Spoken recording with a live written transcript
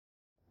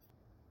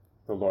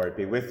The Lord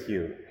be with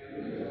you.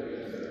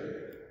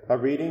 A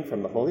reading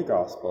from the Holy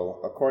Gospel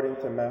according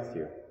to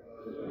Matthew.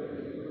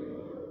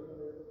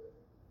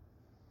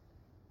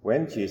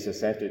 When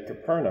Jesus entered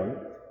Capernaum,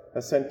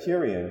 a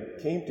centurion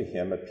came to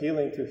him,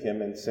 appealing to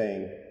him and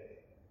saying,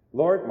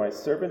 "Lord, my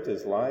servant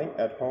is lying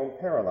at home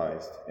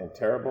paralyzed, in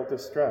terrible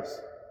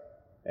distress."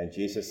 And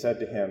Jesus said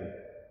to him,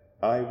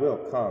 "I will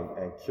come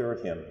and cure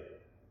him."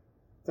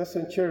 The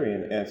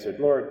centurion answered,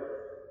 "Lord,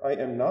 I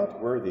am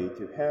not worthy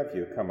to have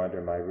you come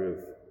under my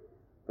roof,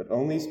 but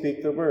only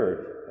speak the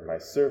word, and my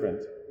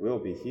servant will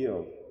be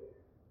healed.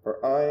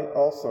 For I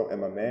also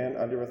am a man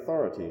under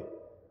authority,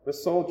 with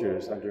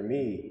soldiers under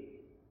me.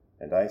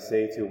 And I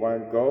say to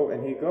one, 'Go,'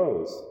 and he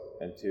goes,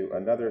 and to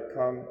another,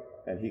 'Come,'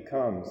 and he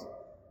comes,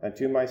 and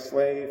to my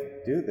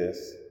slave, 'Do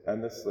this,'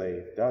 and the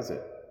slave does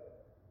it."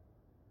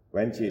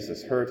 When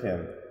Jesus heard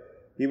him,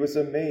 he was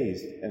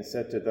amazed and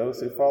said to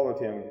those who followed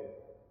him,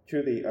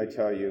 "Truly I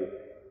tell you,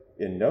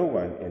 in no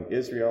one in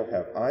Israel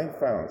have I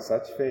found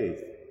such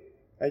faith.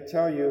 I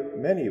tell you,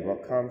 many will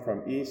come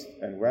from east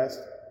and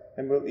west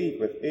and will eat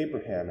with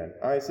Abraham and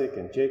Isaac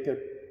and Jacob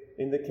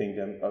in the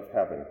kingdom of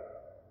heaven."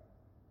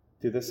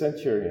 To the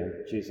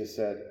centurion, Jesus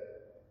said,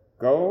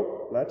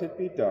 "Go, let it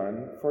be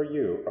done for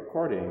you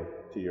according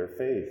to your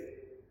faith."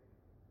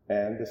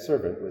 And the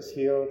servant was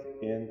healed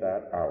in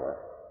that hour.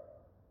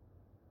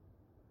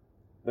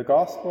 The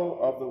Gospel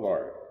of the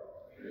Lord.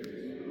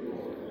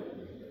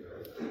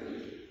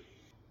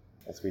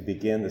 As we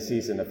begin the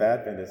season of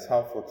Advent, it's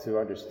helpful to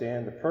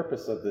understand the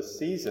purpose of this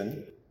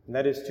season, and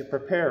that is to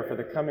prepare for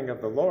the coming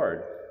of the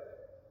Lord.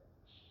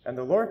 And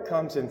the Lord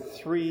comes in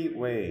three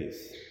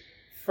ways.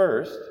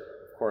 First,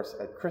 of course,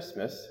 at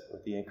Christmas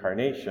with the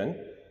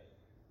Incarnation.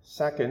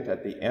 Second,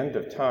 at the end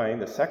of time,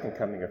 the second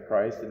coming of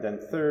Christ. And then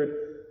third,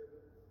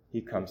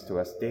 he comes to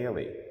us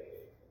daily.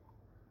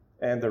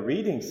 And the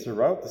readings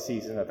throughout the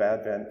season of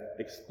Advent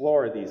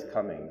explore these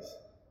comings.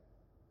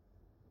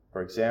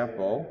 For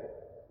example,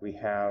 we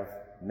have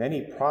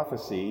many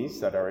prophecies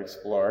that are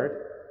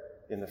explored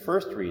in the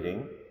first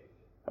reading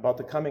about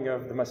the coming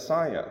of the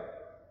Messiah.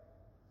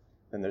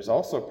 And there's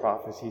also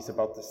prophecies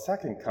about the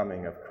second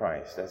coming of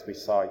Christ, as we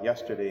saw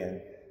yesterday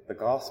in the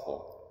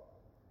Gospel,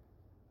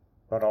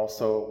 but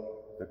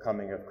also the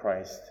coming of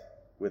Christ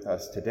with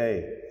us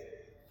today.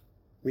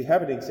 We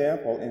have an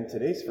example in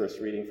today's first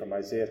reading from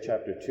Isaiah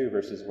chapter 2,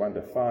 verses 1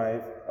 to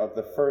 5, of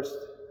the first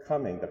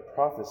coming, the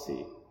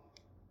prophecy.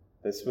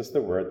 This was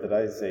the word that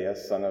Isaiah,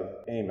 son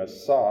of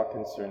Amos, saw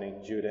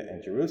concerning Judah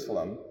and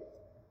Jerusalem,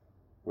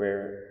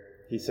 where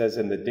he says,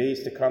 "In the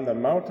days to come, the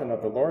mountain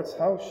of the Lord's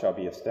house shall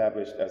be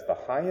established as the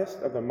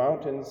highest of the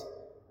mountains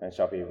and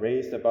shall be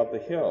raised above the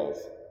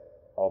hills.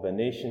 All the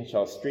nations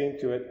shall stream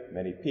to it.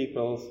 Many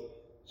peoples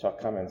shall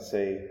come and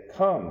say,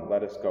 'Come,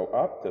 let us go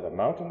up to the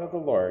mountain of the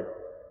Lord,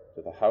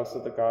 to the house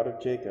of the God of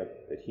Jacob,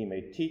 that he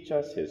may teach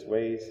us his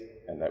ways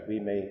and that we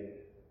may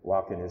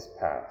walk in his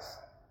paths.'"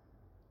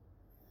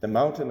 The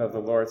mountain of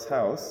the Lord's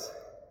house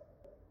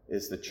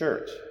is the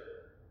church.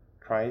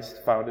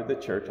 Christ founded the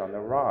church on the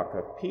rock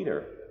of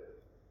Peter.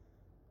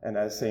 And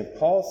as St.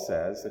 Paul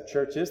says, the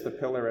church is the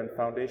pillar and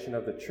foundation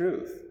of the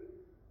truth.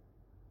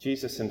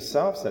 Jesus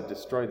himself said,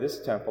 "Destroy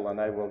this temple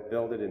and I will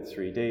build it in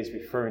 3 days,"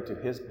 referring to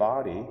his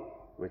body,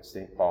 which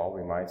St. Paul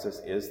reminds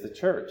us is the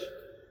church.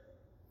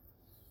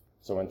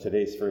 So in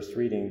today's first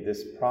reading,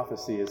 this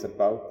prophecy is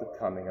about the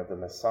coming of the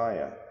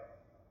Messiah.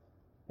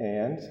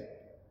 And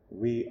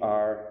we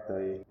are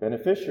the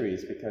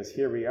beneficiaries because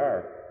here we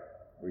are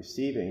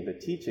receiving the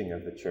teaching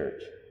of the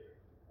church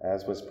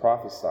as was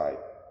prophesied.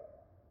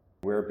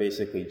 We're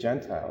basically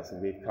Gentiles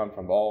and we've come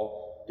from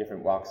all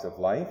different walks of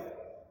life.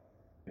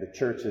 The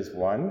church is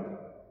one.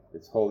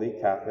 It's holy,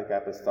 Catholic,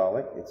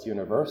 apostolic. It's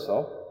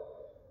universal,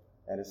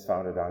 and it's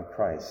founded on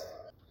Christ.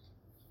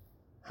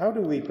 How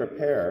do we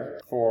prepare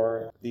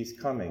for these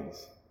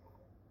comings?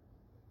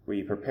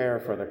 We prepare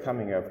for the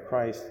coming of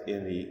Christ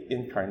in the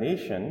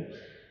Incarnation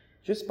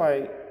just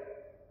by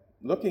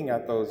looking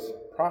at those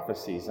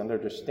prophecies and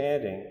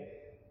understanding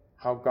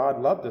how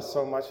God loved us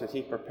so much that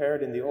he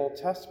prepared in the Old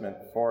Testament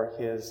for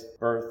his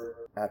birth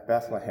at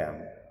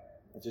Bethlehem.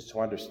 And just to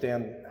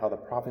understand how the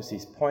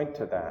prophecies point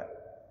to that.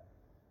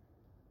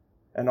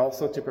 And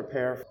also to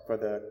prepare for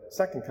the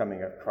second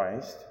coming of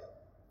Christ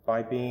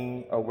by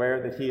being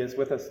aware that he is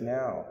with us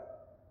now,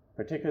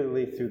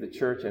 particularly through the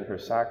church and her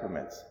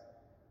sacraments,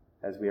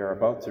 as we are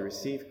about to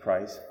receive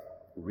Christ's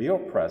real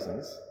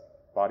presence,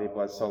 body,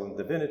 blood, soul, and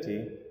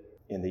divinity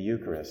in the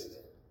Eucharist.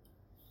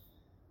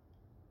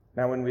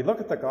 Now, when we look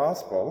at the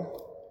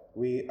Gospel,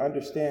 we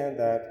understand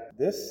that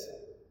this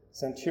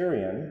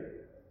centurion,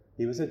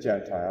 he was a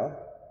Gentile,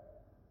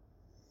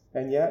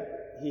 and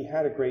yet he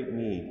had a great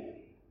need.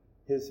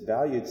 His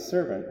valued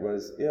servant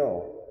was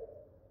ill.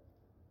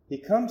 He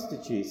comes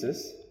to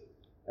Jesus,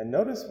 and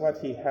notice what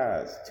he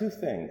has. 2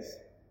 things: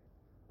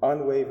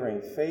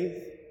 unwavering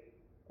faith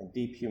and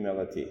deep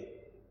humility.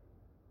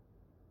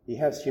 He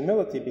has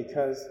humility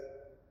because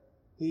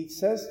he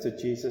says to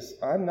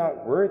Jesus, "I'm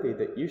not worthy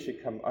that you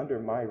should come under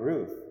my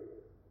roof."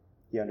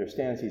 He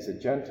understands he's a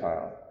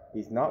Gentile.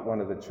 He's not one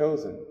of the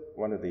chosen,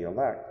 one of the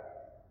elect.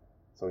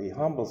 So he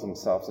humbles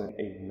himself and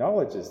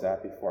acknowledges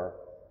that before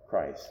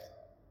Christ.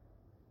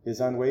 His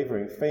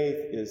unwavering faith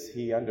is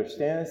he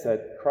understands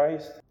that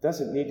Christ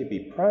doesn't need to be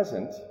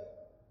present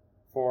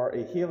for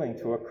a healing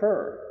to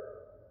occur.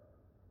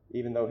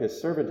 Even though his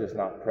servant is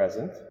not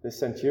present, the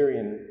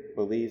centurion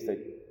believes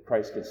that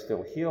Christ can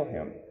still heal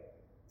him.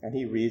 And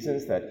he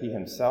reasons that he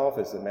himself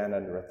is a man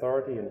under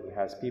authority and he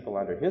has people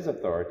under his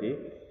authority.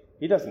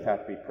 He doesn't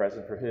have to be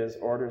present for his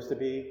orders to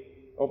be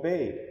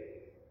obeyed.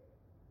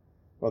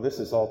 Well, this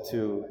is all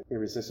too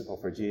irresistible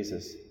for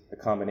Jesus, the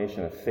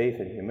combination of faith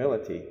and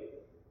humility.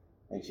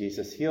 And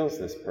Jesus heals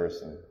this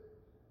person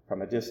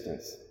from a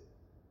distance.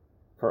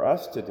 For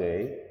us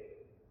today,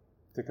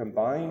 to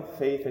combine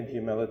faith and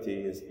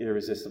humility is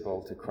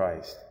irresistible to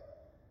Christ.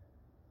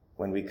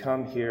 When we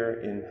come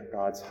here in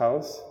God's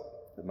house,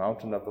 the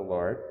mountain of the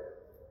Lord,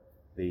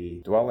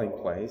 the dwelling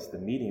place, the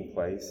meeting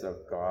place of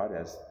God,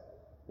 as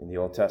in the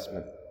Old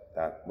Testament,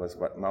 that was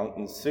what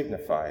mountains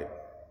signified.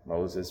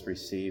 Moses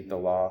received the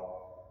law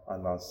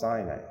on Mount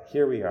Sinai.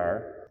 Here we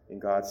are in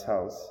God's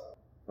house.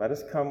 Let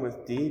us come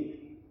with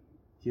deep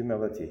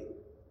humility.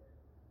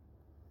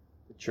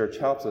 The church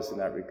helps us in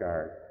that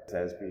regard.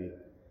 As we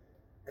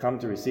come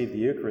to receive the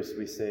Eucharist,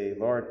 we say,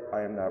 Lord,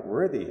 I am not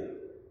worthy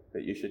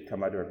that you should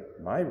come under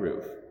my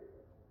roof,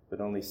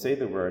 but only say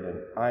the word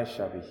and I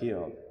shall be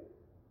healed.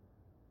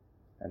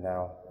 And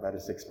now let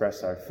us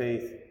express our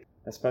faith,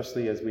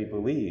 especially as we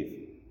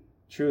believe,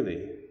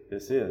 truly,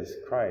 this is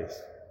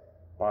Christ,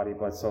 body,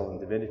 blood, soul, and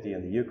divinity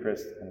in the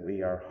Eucharist, and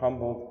we are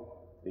humbled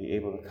to be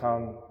able to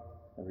come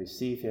and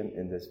receive him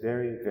in this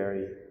very,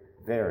 very,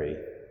 very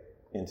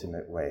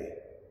intimate way.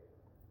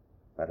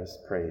 Let us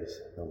praise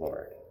the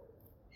Lord.